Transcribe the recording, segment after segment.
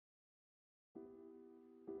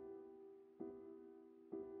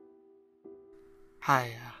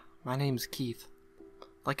Hi, my name's Keith.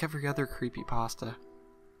 Like every other creepypasta,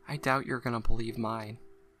 I doubt you're gonna believe mine.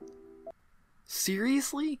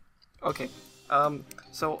 Seriously? Okay,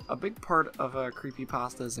 so a big part of a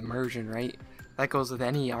creepypasta is immersion, right? That goes with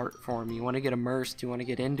any art form. You want to get immersed, you want to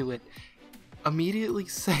get into it. Immediately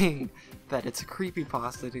saying that it's a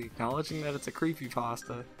creepypasta, acknowledging that it's a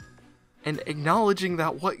creepypasta, and acknowledging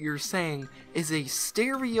that what you're saying is a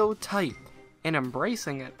stereotype and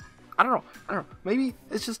embracing it. I don't know, maybe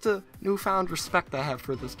it's just a newfound respect I have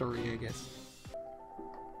for the story, I guess.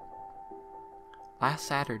 Last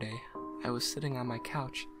Saturday, I was sitting on my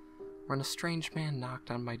couch when a strange man knocked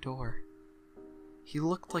on my door. He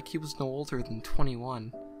looked like he was no older than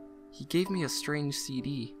 21. He gave me a strange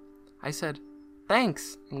CD. I said,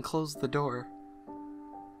 "Thanks," and closed the door.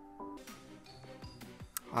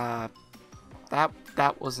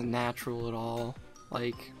 That wasn't natural at all.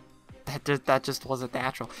 Like, that just wasn't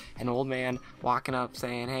natural. An old man walking up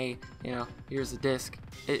saying, "Hey, here's a disc."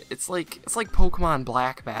 It's like Pokemon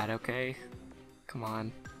Black Bat, okay? Come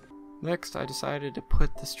on. Next, I decided to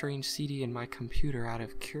put the strange CD in my computer out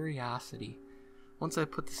of curiosity. Once I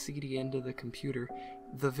put the CD into the computer,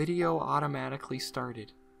 the video automatically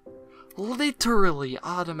started. Literally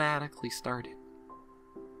automatically started.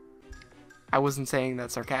 I wasn't saying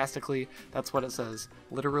that sarcastically, that's what it says.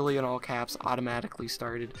 Literally in all caps, automatically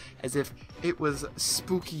started. As if it was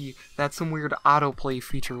spooky that some weird autoplay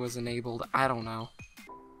feature was enabled. I don't know.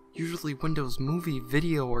 Usually Windows Movie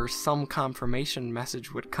Video or some confirmation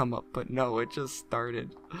message would come up, but no, it just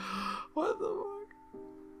started. What the fuck?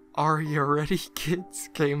 "Are you ready, kids?"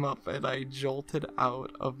 came up and I jolted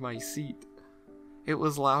out of my seat. It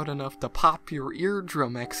was loud enough to pop your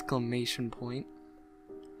eardrum! Exclamation point.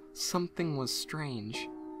 Something was strange.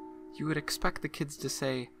 You would expect the kids to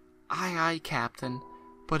say, "Aye, aye, Captain,"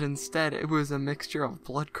 but instead it was a mixture of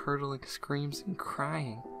blood-curdling screams and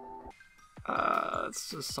crying. It's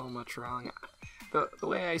just so much wrong. The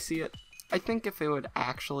way I see it, I think if it would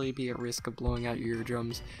actually be at risk of blowing out your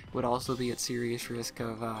eardrums, it would also be at serious risk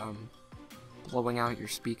of blowing out your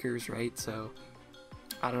speakers, right? So,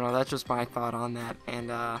 I don't know, that's just my thought on that.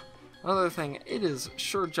 And another thing, it is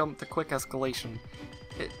sure jumped to quick escalation.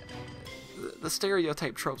 The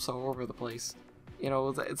stereotype tropes all over the place.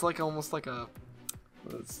 It's like almost like a...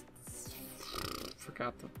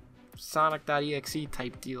 forgot the Sonic.exe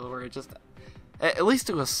type deal where it just... At least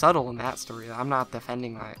it was subtle in that story. I'm not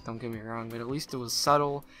defending that, don't get me wrong, but at least it was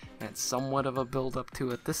subtle and it's somewhat of a build up to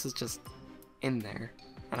it. This is just in there,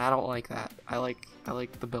 and I don't like that. I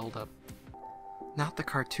like the build up. Not the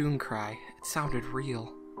cartoon cry. It sounded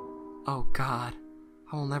real. Oh God,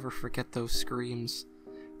 I will never forget those screams.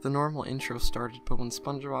 The normal intro started, but when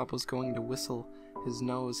SpongeBob was going to whistle his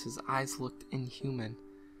nose, his eyes looked inhuman.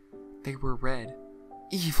 They were red.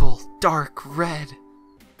 Evil, dark red.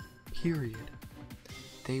 Period.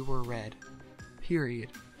 They were red.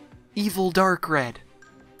 Period. Evil, dark red.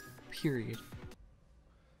 Period.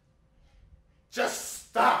 Just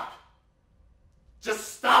stop.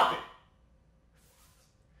 Just stop it.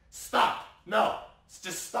 Stop. No.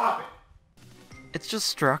 Just stop it. It's just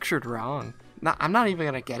structured wrong. I'm not even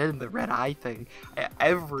gonna get into the red eye thing.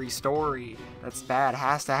 Every story that's bad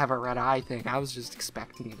has to have a red eye thing. I was just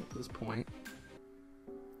expecting it at this point.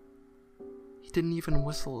 He didn't even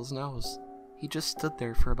whistle his nose. He just stood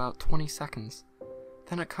there for about 20 seconds.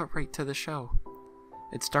 Then it cut right to the show.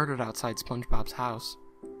 It started outside SpongeBob's house.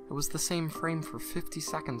 It was the same frame for 50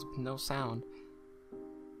 seconds with no sound.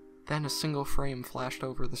 Then a single frame flashed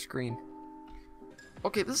over the screen.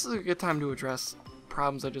 Okay, this is a good time to address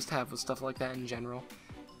problems I just have with stuff like that in general.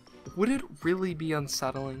 Would it really be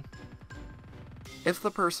unsettling if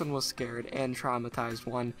the person was scared and traumatized?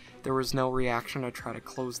 One, there was no reaction to try to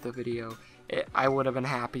close the video. I would have been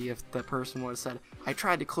happy if the person would have said, "I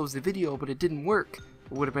tried to close the video, but it didn't work."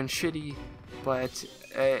 It would have been shitty, but,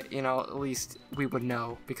 at least we would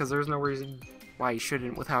know, because there's no reason why he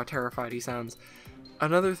shouldn't with how terrified he sounds.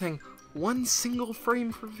 Another thing, one single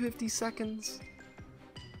frame for 50 seconds?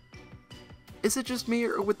 Is it just me,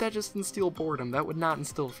 or would that just instill boredom? That would not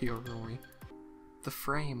instill fear for me. The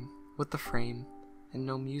frame, with the frame, and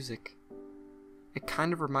no music. It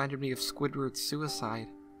kind of reminded me of Squidward's suicide.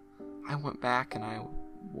 I went back and I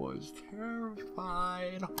was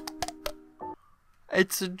terrified.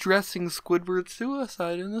 It's addressing Squidward's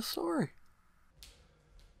suicide in the story.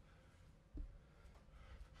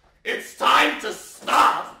 It's time to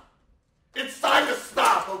stop! It's time to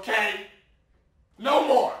stop, okay? No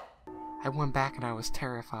more! I went back and I was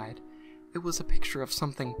terrified. It was a picture of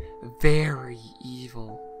something very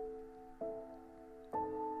evil.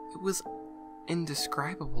 It was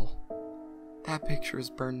indescribable. That picture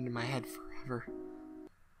is burned in my head forever.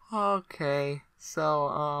 Okay,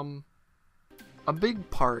 so, a big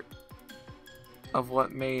part of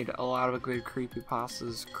what made a lot of good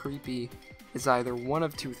creepypastas creepy is either one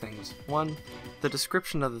of two things. One, the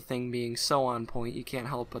description of the thing being so on point you can't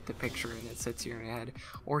help but the picture and it sits here in your head.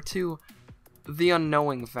 Or two, the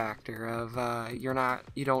unknowing factor of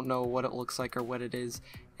you don't know what it looks like or what it is,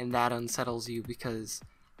 and that unsettles you because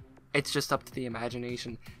it's just up to the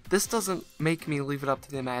imagination. This doesn't make me leave it up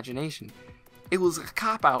to the imagination. It was a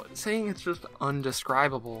cop-out saying it's just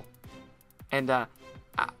undescribable. And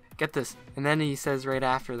get this, and then he says right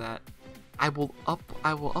after that, I will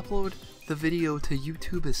upload the video to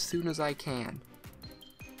YouTube as soon as I can.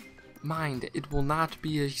 Mind, it will not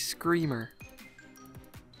be a screamer.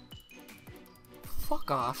 Fuck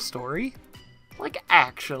off, story. Like,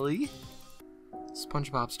 actually.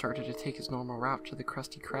 SpongeBob started to take his normal route to the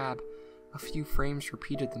Krusty Krab. A few frames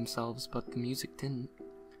repeated themselves, but the music didn't.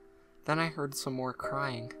 Then I heard some more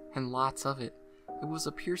crying, and lots of it. It was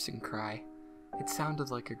a piercing cry. It sounded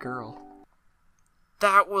like a girl.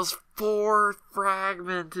 That was 4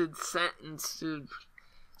 fragmented sentences.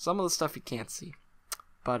 Some of the stuff you can't see.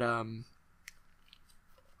 But,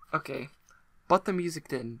 okay. But the music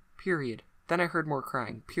didn't. Period. Then I heard more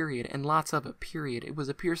crying. Period. And lots of it. Period. It was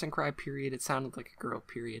a piercing cry. Period. It sounded like a girl.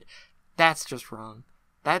 Period. That's just wrong.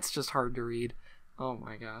 That's just hard to read. Oh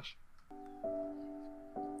my gosh.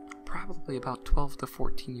 Probably about 12 to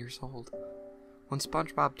 14 years old. When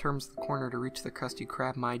SpongeBob turns the corner to reach the Krusty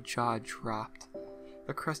Krab, my jaw dropped.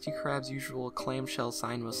 The Krusty Krab's usual clamshell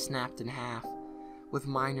sign was snapped in half, with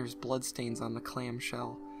Miner's bloodstains on the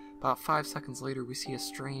clamshell. About 5 seconds later, we see a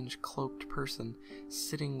strange, cloaked person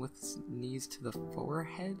sitting with his knees to the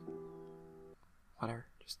forehead? Whatever,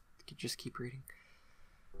 just keep reading.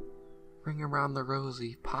 Ring around the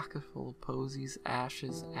rosy, pocket full of posies,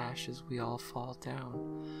 ashes, ashes, we all fall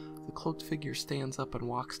down. The cloaked figure stands up and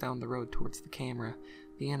walks down the road towards the camera.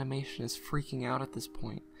 The animation is freaking out at this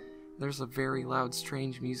point. There's a very loud,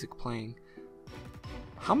 strange music playing.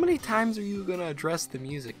 How many times are you gonna address the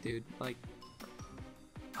music, dude? Like,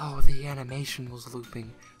 oh, the animation was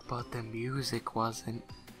looping, but the music wasn't.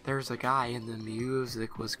 There's a guy and the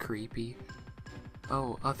music was creepy.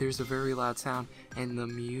 Oh, there's a very loud sound, and the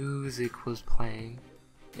music was playing.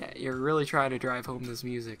 Yeah, you're really trying to drive home this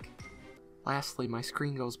music. Lastly, my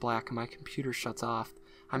screen goes black and my computer shuts off.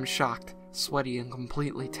 I'm shocked, sweaty, and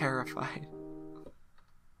completely terrified.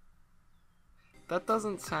 That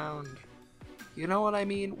doesn't sound... You know what I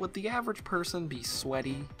mean? Would the average person be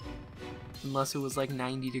sweaty? Unless it was like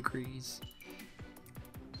 90 degrees.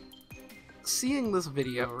 Seeing this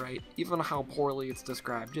video, right, even how poorly it's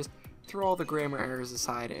described, just throw all the grammar errors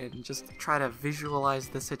aside and just try to visualize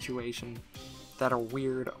the situation that a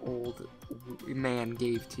weird old man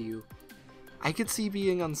gave to you. I could see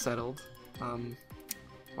being unsettled.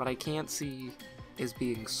 What I can't see is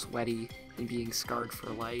being sweaty and being scarred for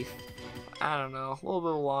life. I don't know, a little bit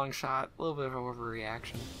of a long shot, a little bit of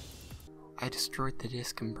overreaction. I destroyed the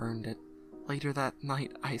disc and burned it. Later that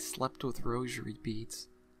night, I slept with rosary beads.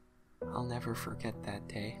 I'll never forget that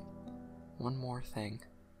day. One more thing.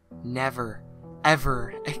 Never,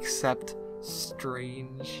 ever accept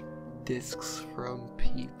strange discs from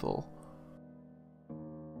people.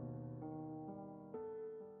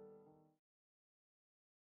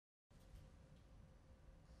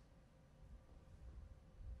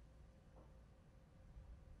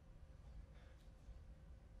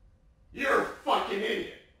 You're a fucking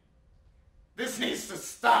idiot. This needs to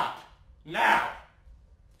stop. Now.